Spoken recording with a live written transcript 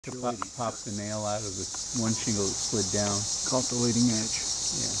To pop the nail out of the one shingle that slid down. Caught the leading edge.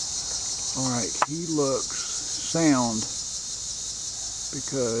 Yeah. Alright, he looks sound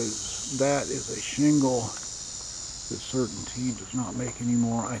because that is a shingle that Certainty does not make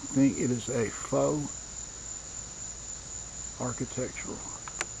anymore. I think it is a faux architectural.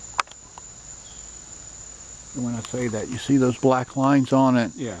 And when I say that, you see those black lines on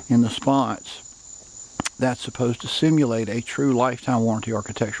it in the spots. That's supposed to simulate a true lifetime warranty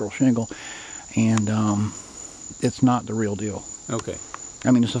architectural shingle, and it's not the real deal. Okay. I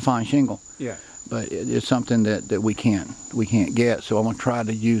mean, it's a fine shingle. Yeah. But it's something that we can't get. So I'm gonna try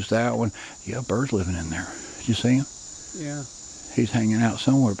to use that one. You have birds living in there. Did you see him? Yeah. He's hanging out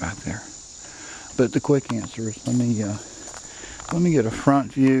somewhere back there. But the quick answer is let me get a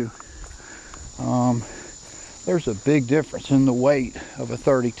front view. There's a big difference in the weight of a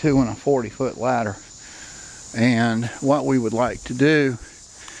 32 and a 40-foot ladder. And what we would like to do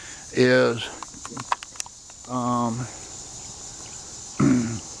is, all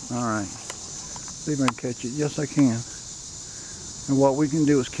right, see if I can catch it. Yes, I can. And what we can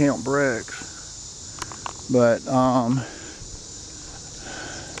do is count bricks. But,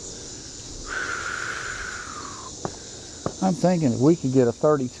 I'm thinking if we could get a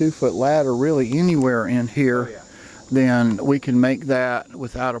 32-foot ladder really anywhere in here, then we can make that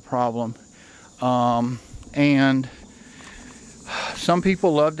without a problem. And some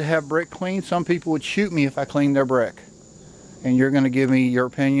people love to have brick cleaned. Some people would shoot me if I cleaned their brick. And you're going to give me your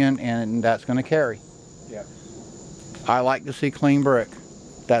opinion, and that's going to carry. Yeah. I like to see clean brick.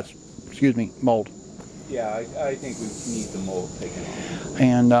 That's, excuse me, mold. Yeah, I think we need the mold taken off.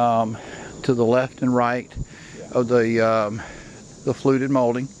 And to the left and right of the fluted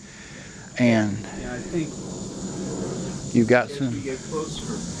molding. And yeah, I think you've got as some we get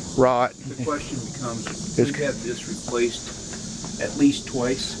closer, rot. the question becomes, we have this replaced at least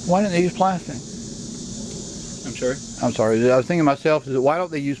twice. Why didn't they use plastic? I'm sorry? I'm sorry. I was thinking to myself, why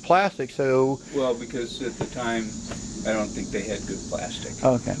don't they use plastic? So well, because at the time, I don't think they had good plastic.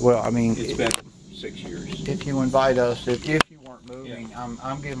 Okay. Well, I mean, it's been 6 years. If you invite us, if you weren't moving,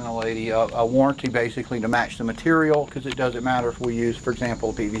 I'm giving a lady a warranty basically to match the material, because it doesn't matter if we use, for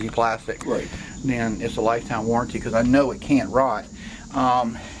example, PVC plastic. Right. Then it's a lifetime warranty because I know it can't rot.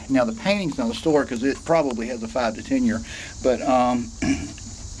 Now the painting's not a store because it probably has a 5 to 10 year, but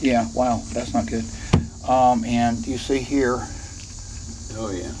yeah, wow, that's not good. And you see here,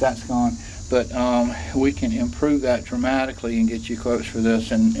 oh yeah, that's gone. But we can improve that dramatically and get you quotes for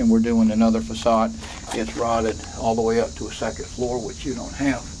this, and we're doing another facade. It's rotted all the way up to a second floor, which you don't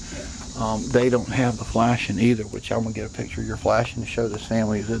have. They don't have the flashing either, which I'm gonna get a picture of your flashing to show this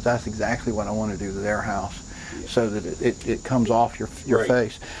family. That's exactly what I want to do to their house, so that it comes off your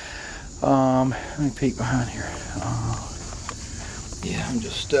face. Let me peek behind here. Yeah,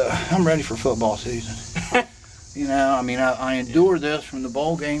 I'm ready for football season. You know, I mean, I endure this from the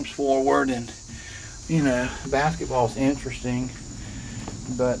bowl games forward, and you know, basketball's interesting,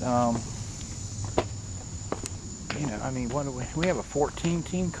 but you know, I mean, what do we have a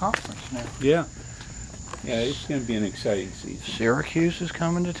 14-team conference now? Yeah. Yeah, it's going to be an exciting season. Syracuse is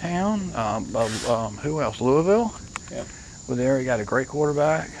coming to town. Who else? Louisville. Yeah. Well, there you got a great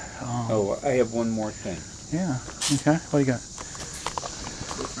quarterback. Oh, I have one more thing. Yeah. Okay. What do you got?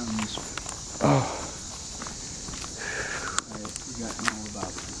 Oh. All about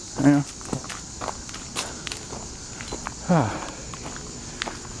it. Yeah.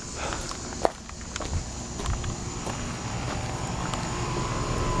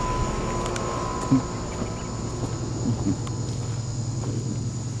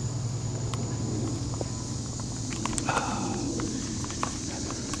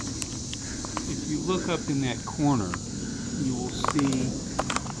 If you look up in that corner, you will see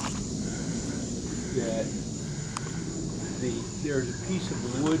that there's a piece of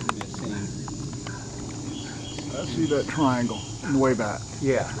wood missing. I see that triangle in the way back.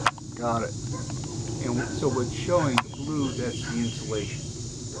 Yeah. Got it. And so what's showing blue, that's the insulation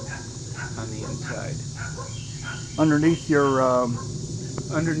on the inside. Underneath your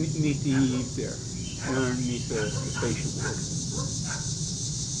underneath the eave there, underneath the fascia board.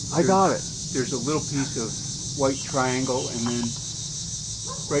 I got it. There's a little piece of white triangle, and then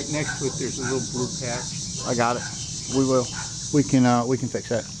right next to it there's a little blue patch. I got it. We will. We can fix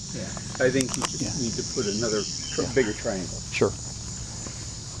that. Yeah. I think you just need to put another bigger triangle. Sure.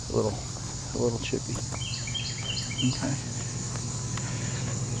 A little chippy. Okay.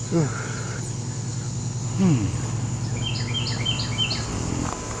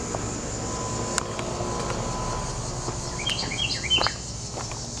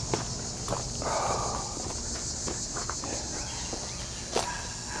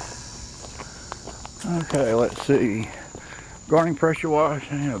 Okay, let's see. Gardening pressure wash.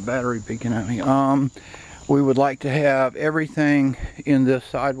 I have a battery peeking at me. We would like to have everything in this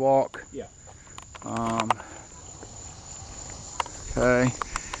sidewalk. Yeah. Okay,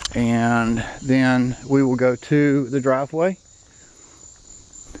 and then we will go to the driveway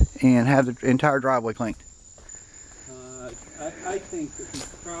and have the entire driveway cleaned. I think that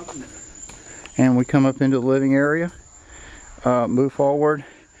the problem. And we come up into the living area, move forward.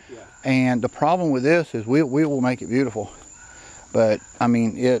 Yeah. And the problem with this is we will make it beautiful, but I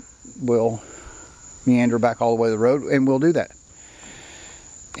mean it will meander back all the way to the road, and we'll do that,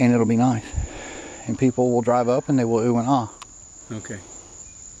 and it'll be nice, and people will drive up and they will ooh and ah. Okay.